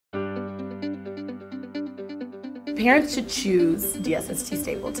Parents should choose DSST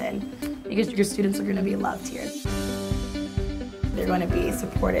Stapleton because your students are going to be loved here. They're going to be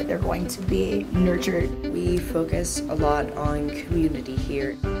supported, they're going to be nurtured. We focus a lot on community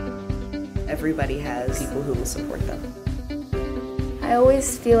here. Everybody has people who will support them. I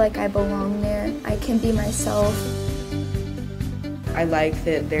always feel like I belong there. I can be myself. I like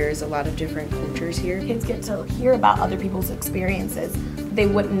that there's a lot of different cultures here. Kids get to hear about other people's experiences they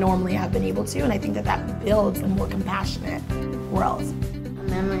wouldn't normally have been able to, and I think that that builds a more compassionate world. A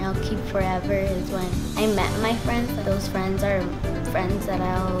memory I'll keep forever is when I met my friends. Those friends are friends that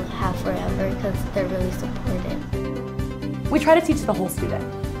I'll have forever because they're really supportive. We try to teach the whole student.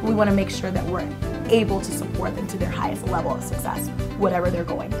 We want to make sure that we're able to support them to their highest level of success, whatever they're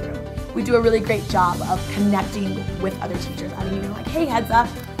going through. We do a really great job of connecting with other teachers. I mean, like, hey, heads up,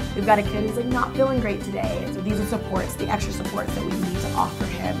 we've got a kid who's like not feeling great today. So these are supports, the extra supports that we need to offer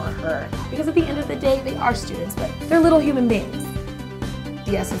him or her. Because at the end of the day, they are students, but they're little human beings.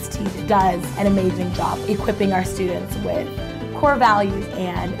 DSST does an amazing job equipping our students with core values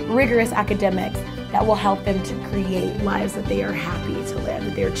and rigorous academics that will help them to create lives that they are happy to live,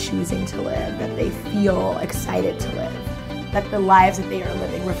 that they're choosing to live, that they feel excited to live, that the lives that they are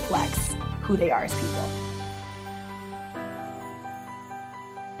living reflects who they are as people.